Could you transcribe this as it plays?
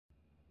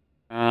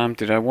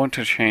Did I want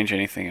to change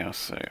anything else?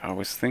 So I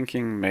was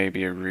thinking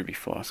maybe a ruby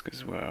flask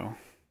as well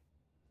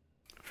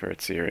for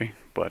Atziri,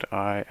 but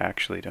I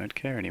actually don't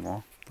care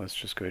anymore. Let's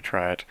just go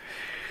try it.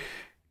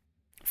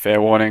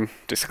 Fair warning,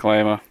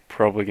 disclaimer,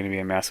 probably going to be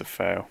a massive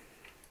fail.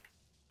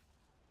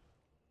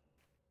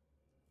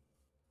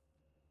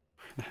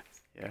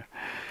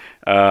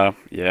 Yeah.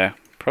 Yeah,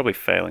 probably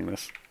failing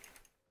this.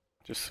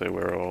 Just so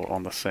we're all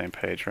on the same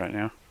page right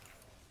now.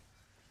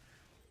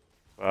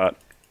 But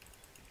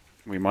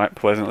we might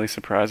pleasantly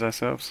surprise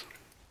ourselves.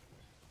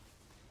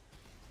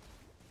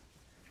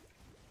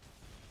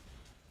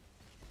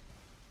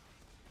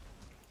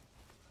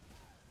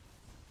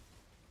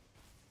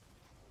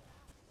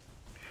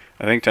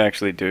 I think to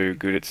actually do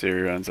good at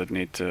Atziri runs, I'd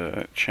need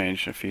to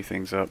change a few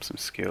things up, some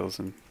skills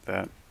and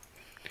that.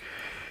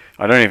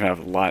 I don't even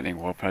have Lightning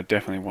Warp. I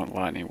definitely want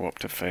Lightning Warp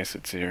to face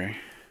Atziri.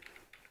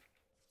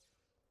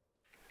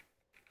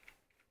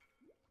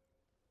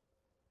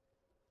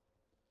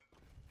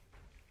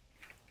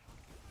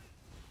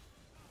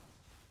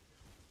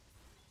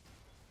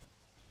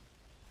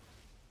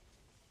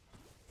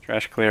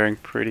 Trash clearing,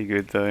 pretty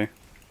good though.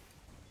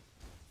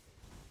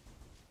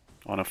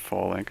 On a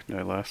 4-link,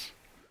 no less.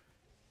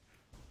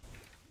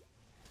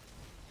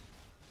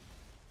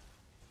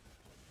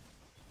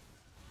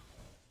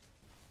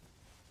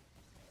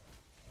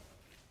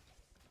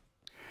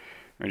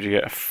 Would you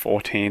get a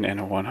 14 and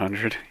a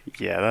 100?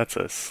 Yeah, that's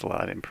a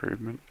slight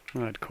improvement.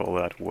 I'd call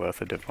that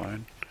worth a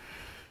divine.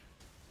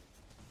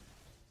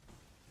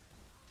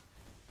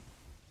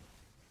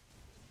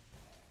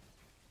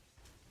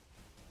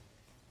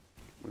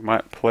 We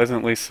might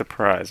pleasantly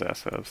surprise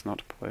ourselves,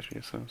 not pleasure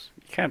yourselves.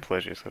 You can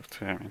pleasure yourself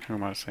too, I mean, who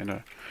am I to say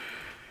no?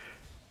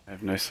 I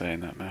have no say in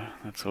that matter,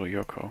 that's all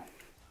your call.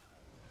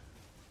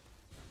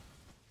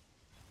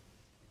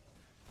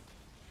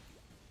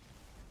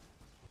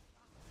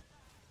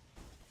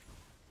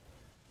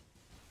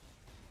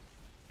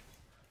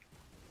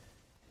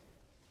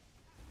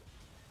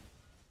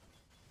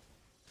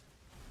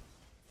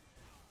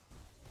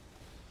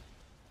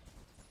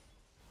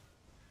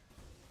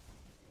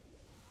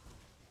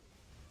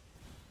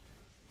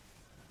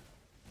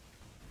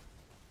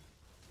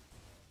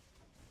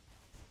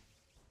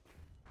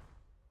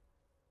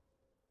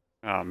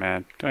 Oh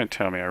man, don't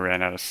tell me I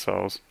ran out of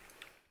souls.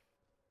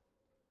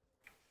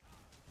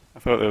 I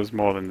thought there was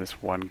more than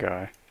this one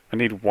guy. I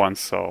need one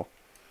soul.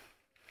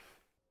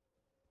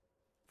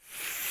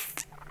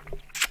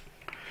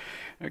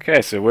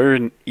 Okay, so we're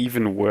in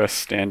even worse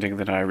standing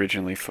than I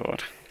originally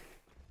thought.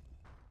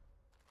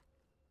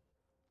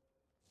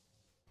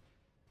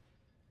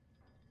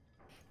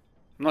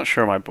 I'm not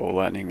sure my ball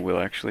lightning will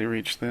actually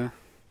reach there.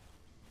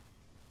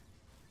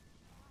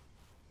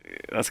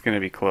 That's going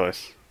to be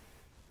close.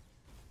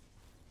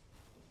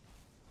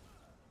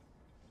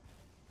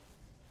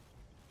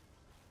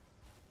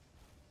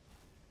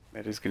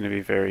 That is going to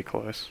be very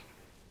close.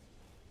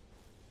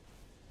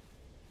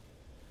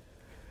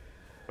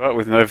 But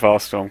with no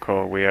Vilestorm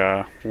Core, we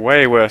are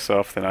way worse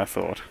off than I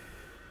thought.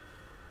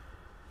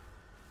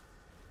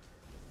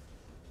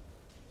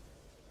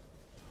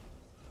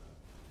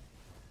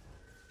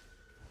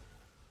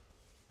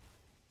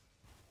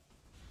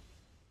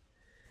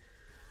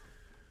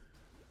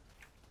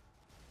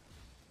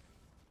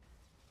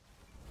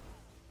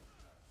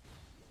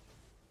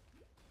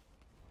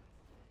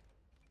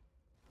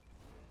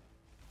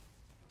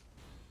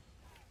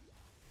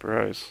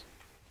 Bros.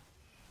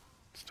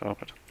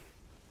 Stop it.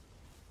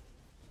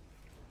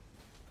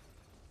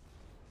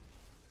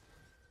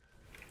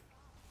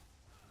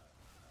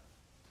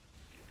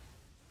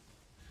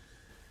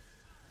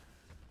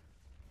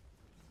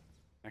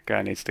 That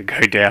guy needs to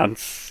go down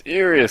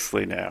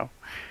seriously now.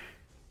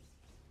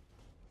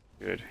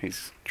 Good,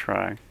 he's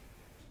trying.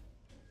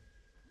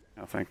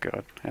 Oh, thank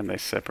God. And they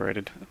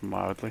separated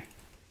mildly.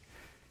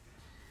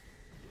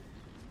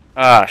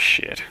 Ah,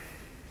 shit.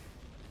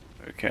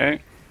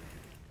 Okay.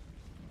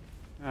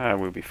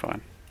 We'll be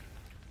fine.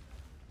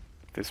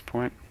 At this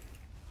point.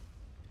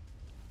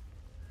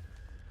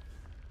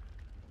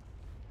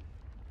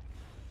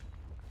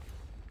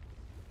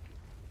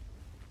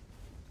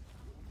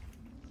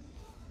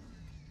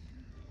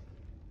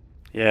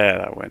 Yeah,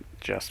 that went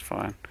just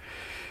fine.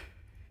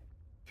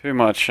 Too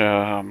much,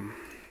 I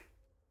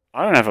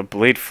don't have a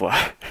bleed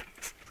flask.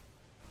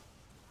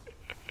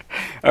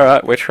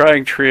 Alright, we're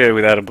trying trio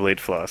without a bleed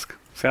flask.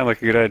 Sound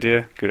like a good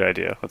idea? Good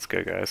idea. Let's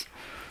go, guys.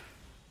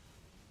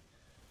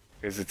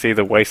 Because it's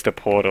either waste a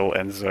portal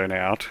and zone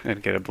out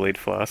and get a bleed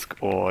flask,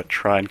 or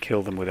try and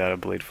kill them without a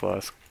bleed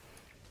flask.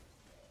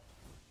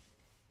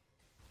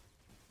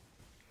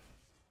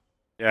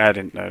 Yeah, I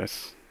didn't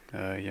notice,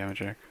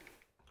 Yamajack.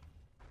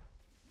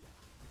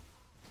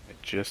 I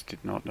just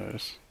did not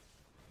notice.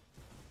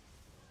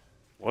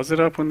 Was it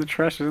up when the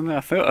trash was in there?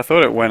 I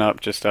thought it went up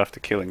just after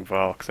killing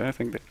Val, because I don't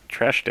think the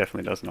trash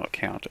definitely does not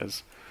count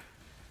as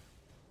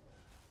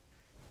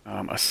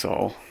a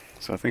soul.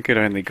 So I think it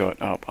only got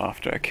up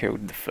after I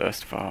killed the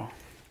first Val,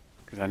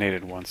 because I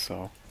needed one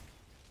soul.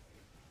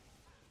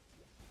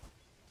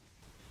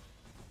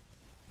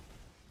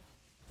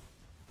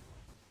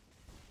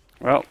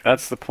 Well,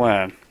 that's the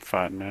plan,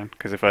 fighting man.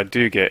 Because if I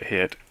do get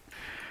hit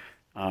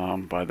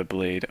by the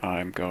bleed,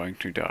 I'm going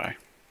to die.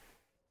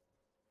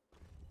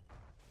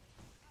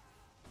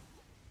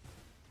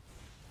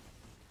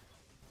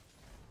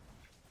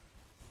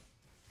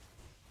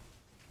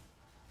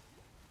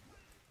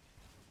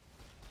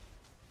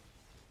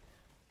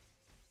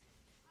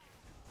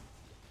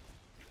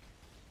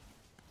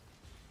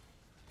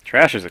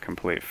 Trash is a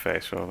complete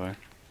face roll though.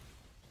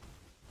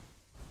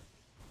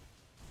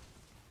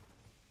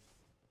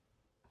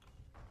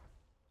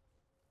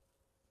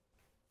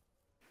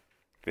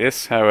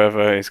 This,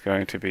 however, is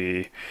going to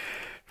be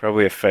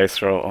probably a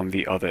face roll on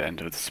the other end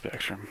of the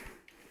spectrum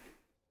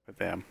for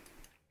them.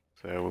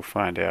 So we'll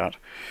find out.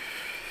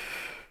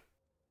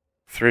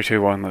 3,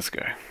 2, 1, let's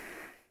go.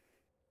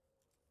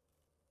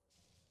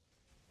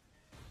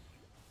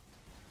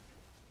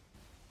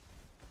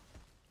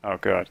 Oh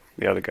god,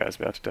 the other guy's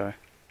about to die.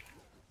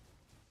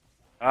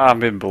 Ah, I've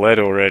been bled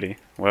already.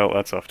 Well,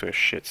 that's off to a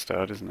shit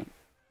start, isn't it?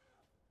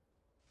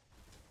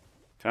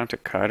 Time to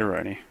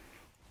Kaitaroni.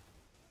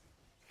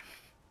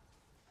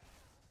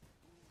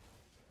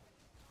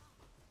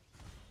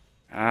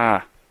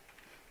 Ah,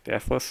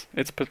 deathless.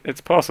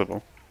 It's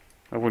possible.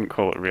 I wouldn't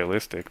call it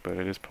realistic, but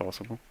it is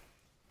possible.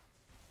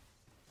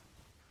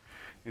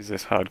 Is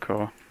this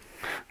hardcore?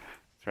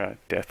 That's right,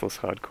 deathless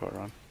hardcore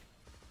run.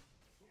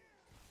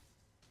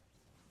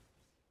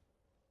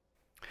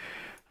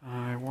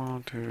 I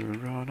want to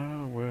run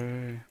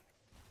away.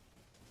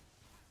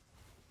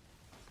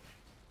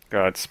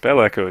 God,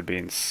 Spell Echo would be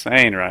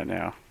insane right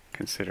now,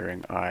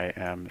 considering I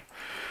am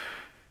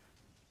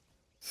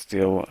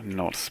still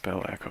not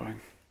Spell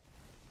Echoing.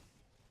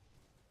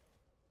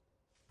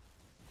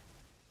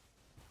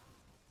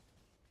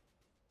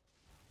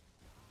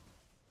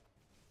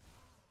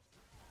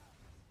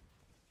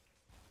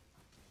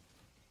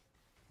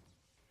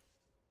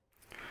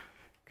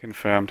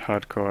 Confirmed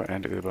hardcore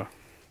and Uber.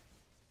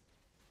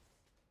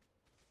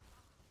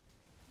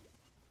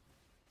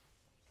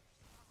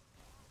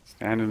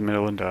 Stand in the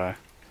middle and die.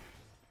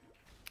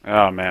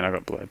 Oh man, I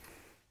got bled.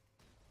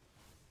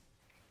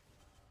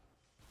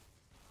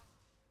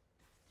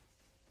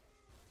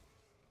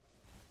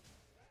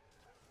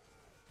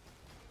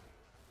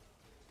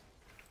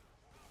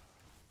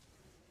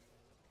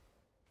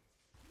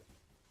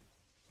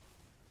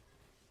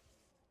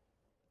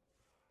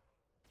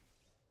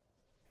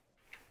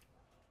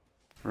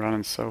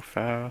 Running so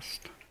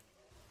fast.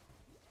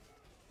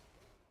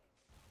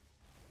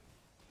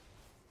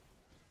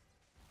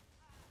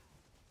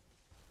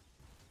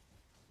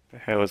 The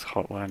hell is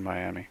Hotline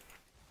Miami?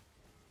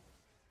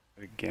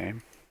 A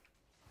game?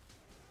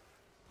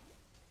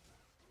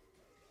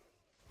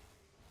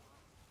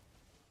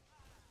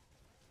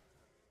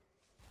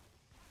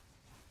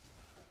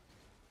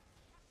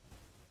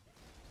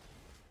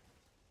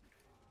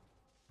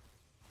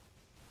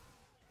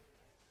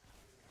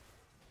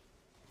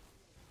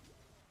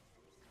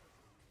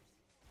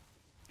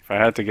 If I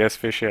had to guess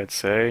fishy, I'd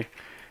say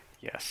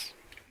yes.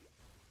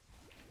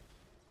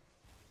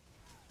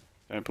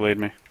 Don't bleed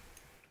me.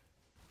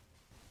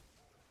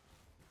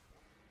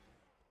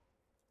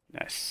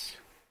 Nice.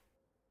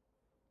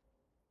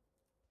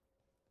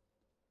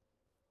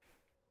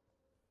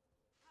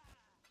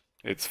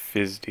 It's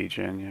Fizz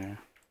degen, yeah.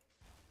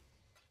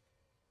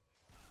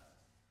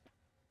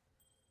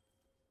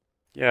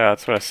 Yeah,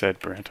 that's what I said,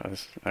 Brent.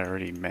 I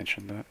already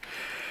mentioned that.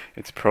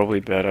 It's probably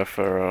better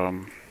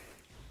for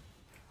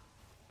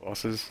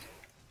bosses.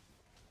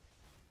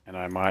 And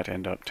I might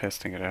end up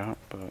testing it out,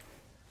 but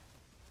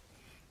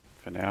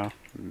for now,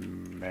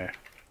 meh.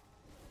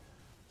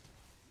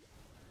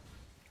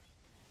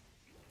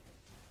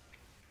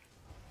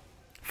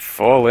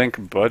 Four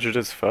link budget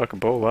as fuck.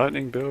 Ball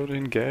lightning build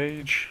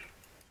engage.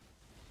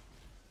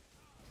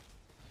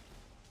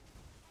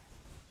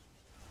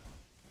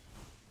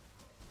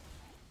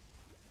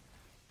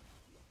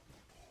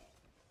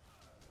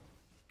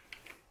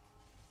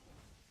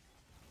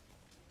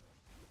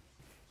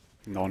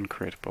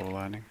 Non-crit ball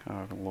lightning.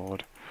 Oh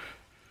lord.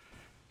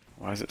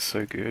 Why is it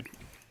so good?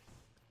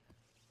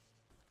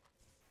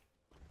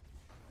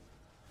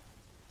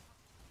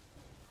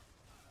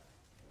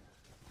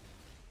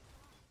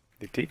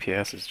 The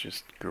DPS is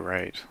just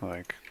great.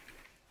 Like,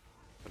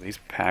 for these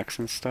packs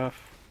and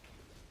stuff,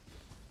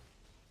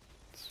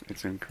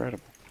 it's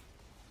incredible.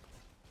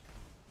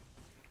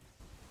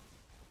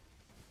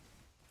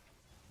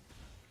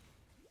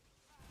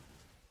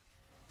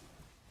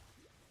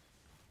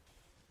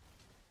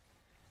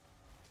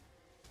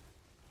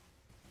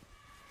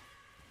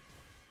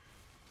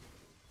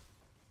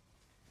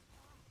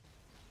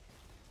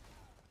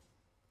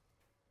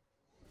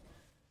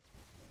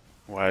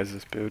 Why is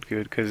this build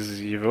good?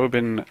 Because you've all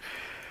been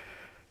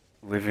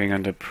living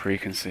under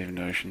preconceived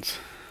notions,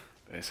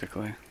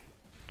 basically.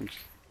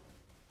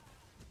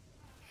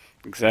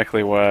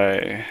 Exactly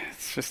why.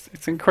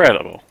 It's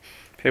incredible.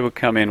 People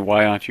come in,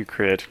 why aren't you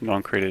crit?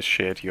 Non-crit is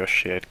shit, you're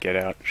shit, get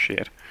out,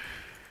 shit.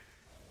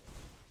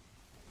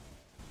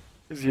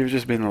 Because you've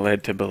just been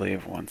led to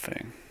believe one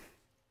thing.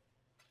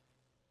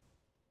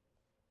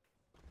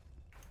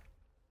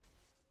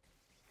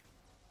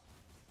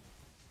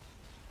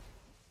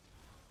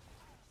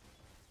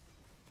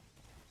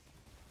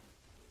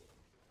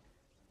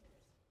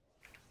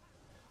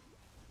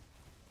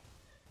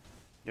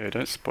 Yeah,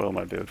 don't spoil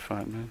my build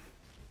fight, man.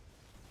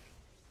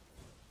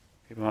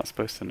 People aren't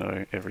supposed to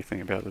know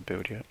everything about the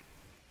build yet.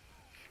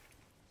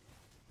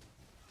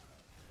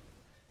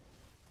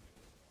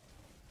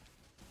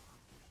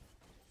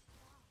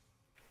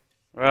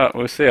 Well,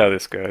 we'll see how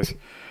this goes.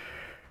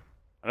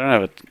 I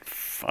don't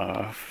have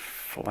a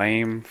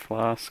flame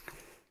flask,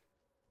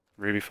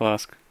 ruby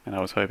flask, and I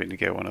was hoping to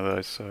get one of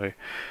those, so I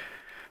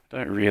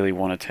don't really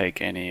want to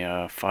take any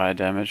fire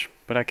damage,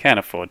 but I can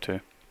afford to.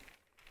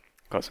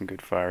 Got some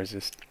good fire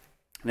resist.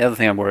 The other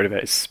thing I'm worried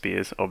about is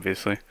spears,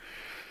 obviously.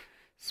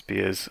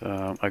 Spears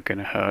are going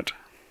to hurt.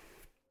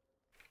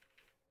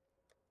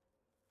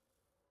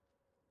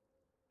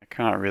 I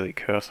can't really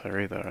curse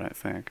her either, I don't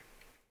think.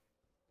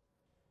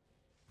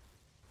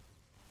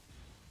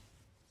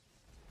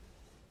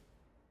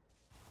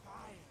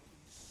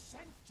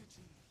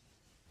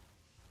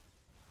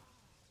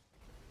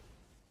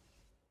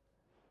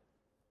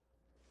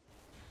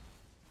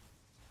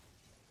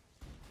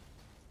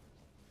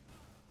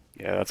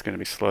 Yeah, that's going to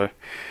be slow. Am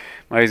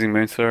I using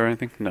Moonstar or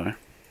anything? No.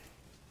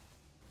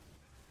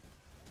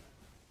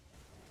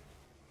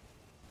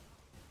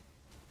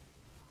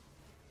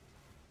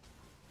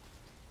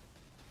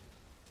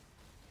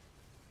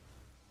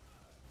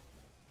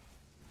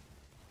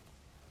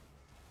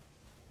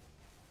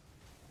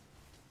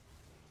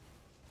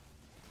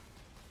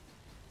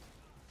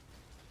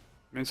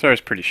 Moonstar is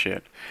pretty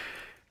shit.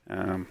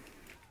 Yeah.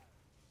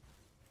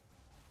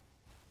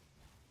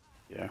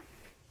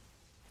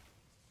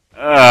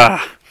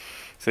 Ah!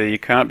 So you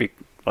can't be...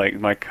 Like,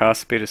 my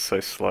cast speed is so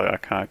slow, I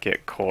can't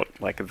get caught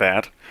like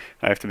that.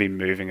 I have to be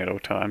moving at all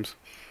times.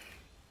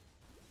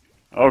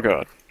 Oh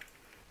god.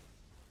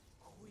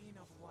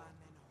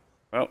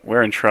 Well,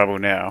 we're in trouble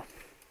now.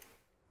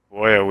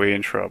 Boy, are we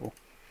in trouble.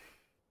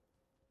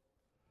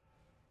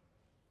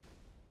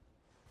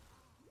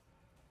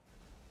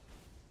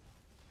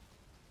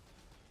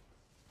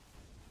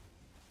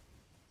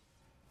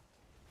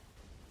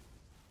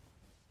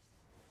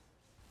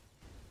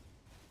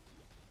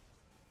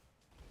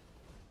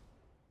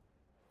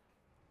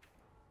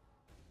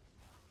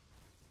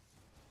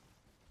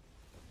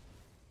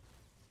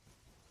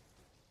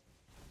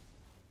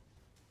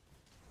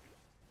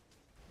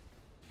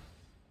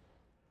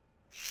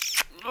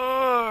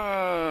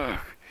 Ugh.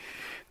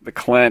 The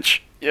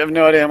clench. You have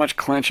no idea how much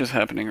clench is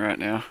happening right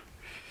now.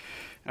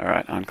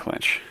 Alright,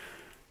 unclench.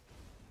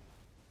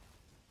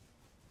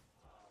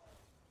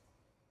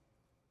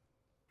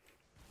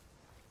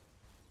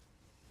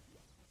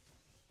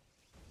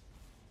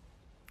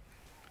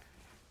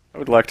 I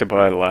would like to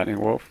buy a lightning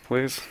warp,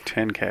 please.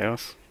 10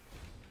 chaos.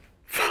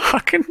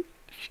 Fucking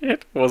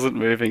shit. Wasn't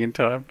moving in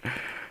time.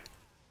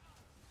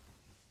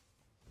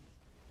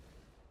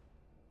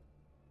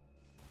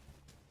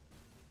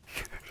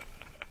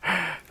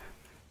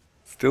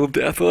 Still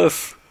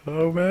deathless.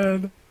 Oh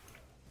man.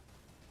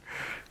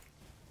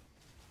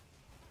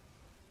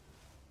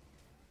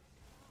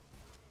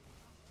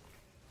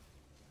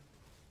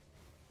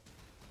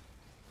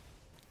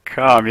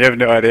 Calm, you have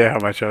no idea how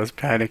much I was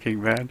panicking,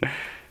 man.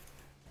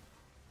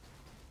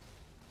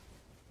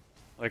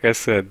 Like I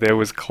said, there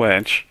was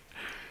clench.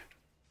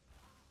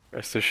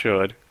 Rest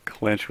assured,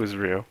 clench was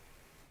real.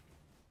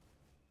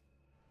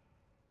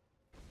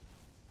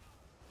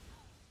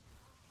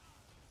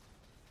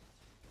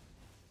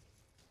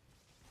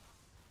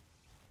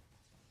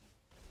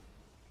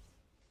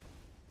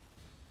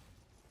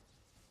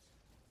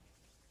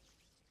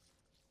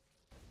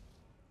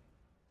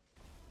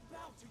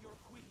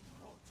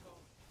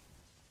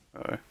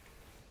 Oh.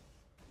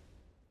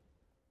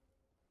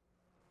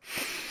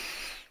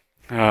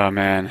 Oh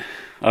man.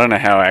 I don't know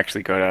how I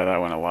actually got out of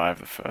that one alive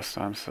the first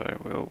time, so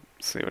we'll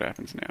see what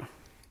happens now.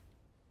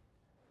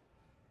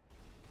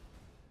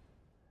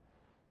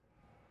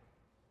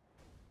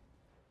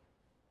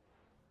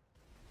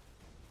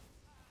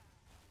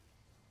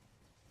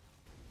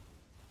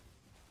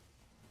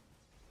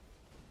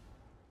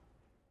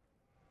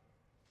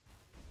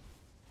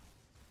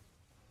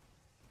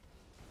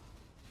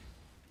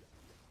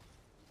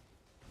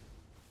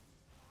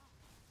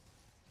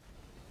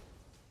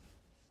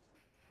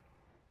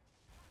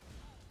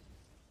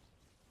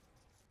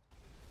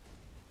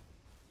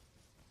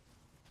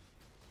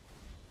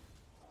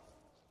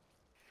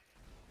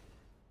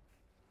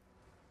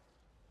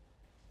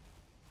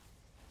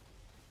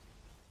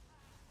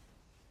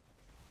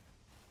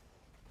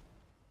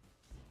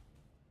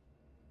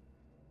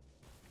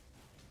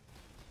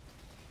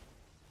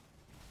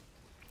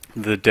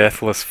 The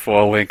deathless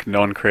 4-link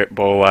non-crit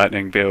ball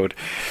lightning build.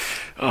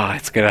 Oh,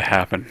 it's gonna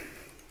happen.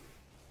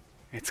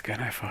 It's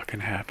gonna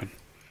fucking happen.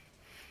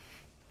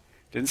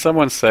 Didn't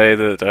someone say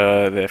that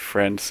their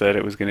friend said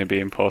it was going to be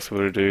impossible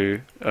to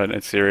do an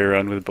Atziri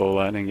run with ball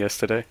lightning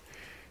yesterday?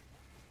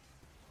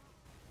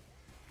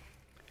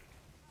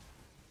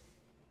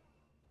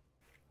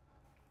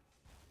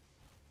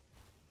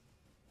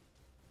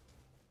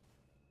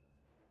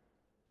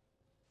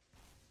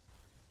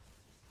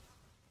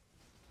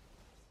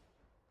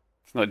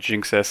 Let's not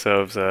jinx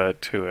ourselves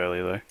too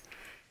early though.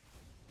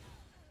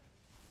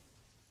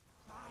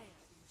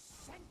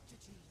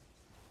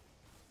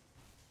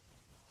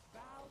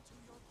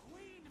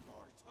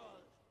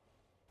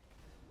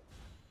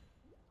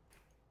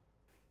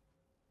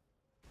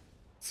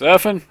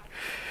 Surfing!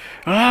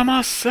 I'm a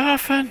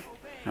surfing!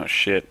 Oh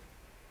shit.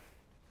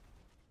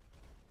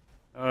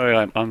 Oh yeah,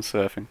 I'm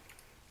unsurfing.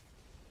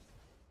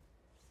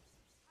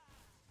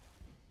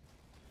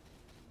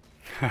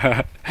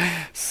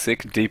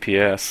 Sick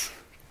DPS.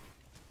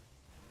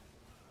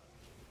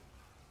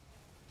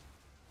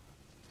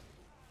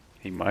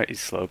 He might use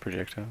slow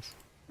projectiles.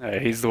 No,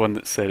 he's the one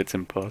that said it's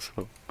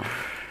impossible.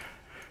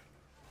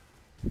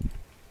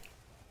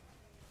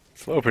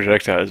 Slow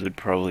projectiles would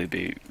probably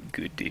be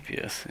good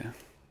DPS, yeah.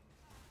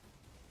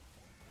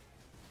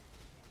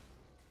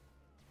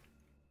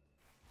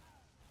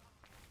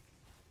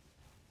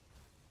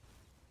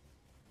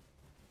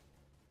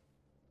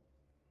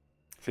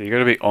 So you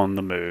gotta be on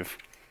the move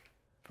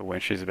for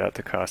when she's about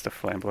to cast a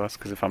flame blast,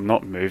 because if I'm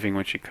not moving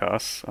when she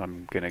casts,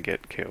 I'm gonna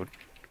get killed.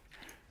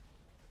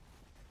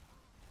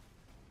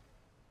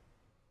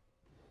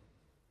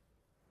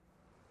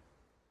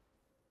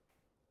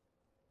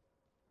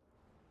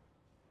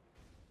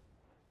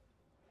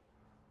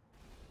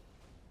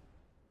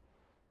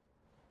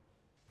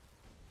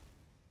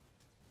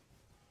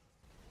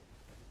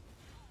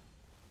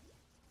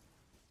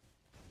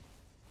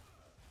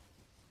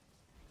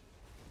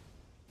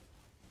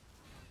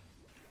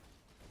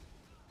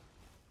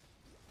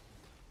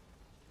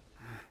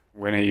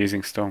 When are you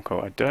using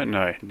Stormcall? I don't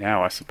know.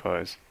 Now, I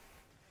suppose.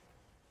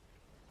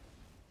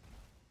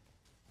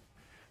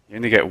 You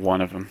only get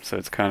one of them, so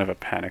it's kind of a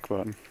panic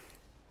button.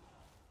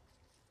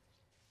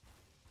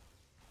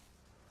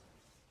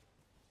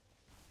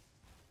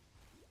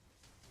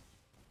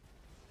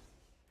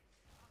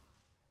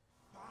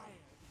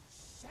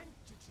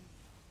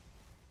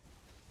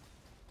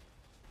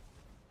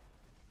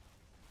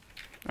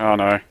 Oh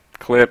no.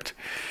 Clipped.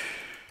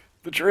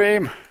 The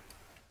dream!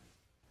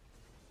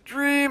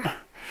 Dream!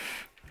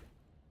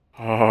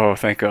 Oh,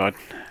 thank God.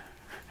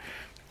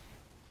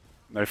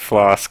 No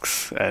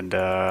flasks, and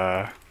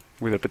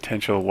with a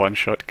potential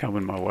one-shot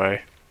coming my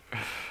way.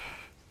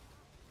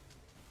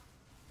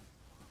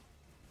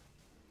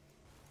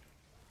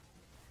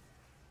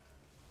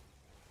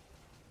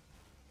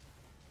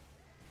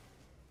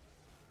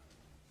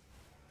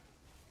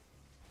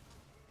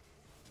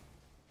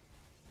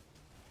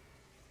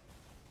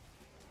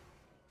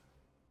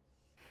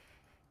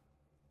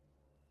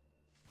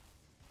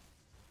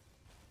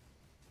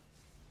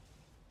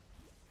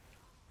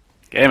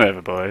 Game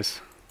over, boys.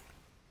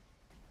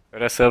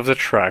 Got ourselves a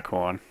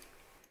tricorn.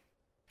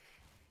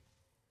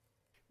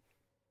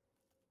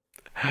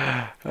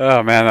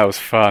 Oh man, that was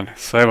fun.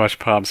 So much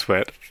palm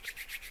sweat.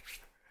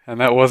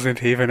 And that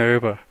wasn't even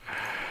Uber.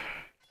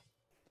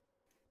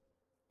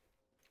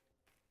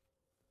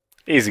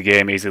 Easy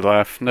game, easy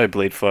life. No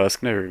bleed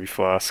flask, no ruby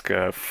flask,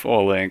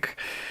 4 link.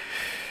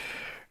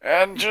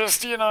 And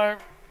just, you know,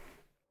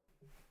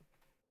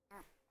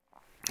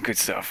 good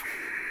stuff.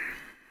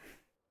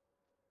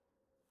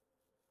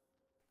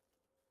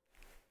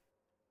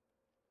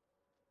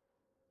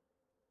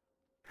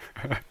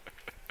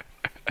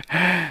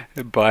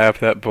 Buy up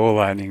that ball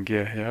lightning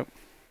gear, yep.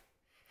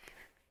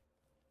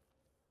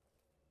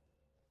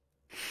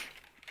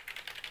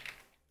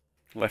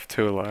 Left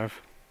 2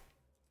 alive.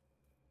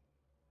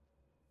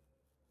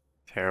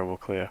 Terrible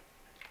clear.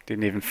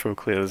 Didn't even full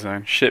clear the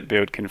zone. Shit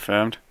build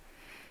confirmed.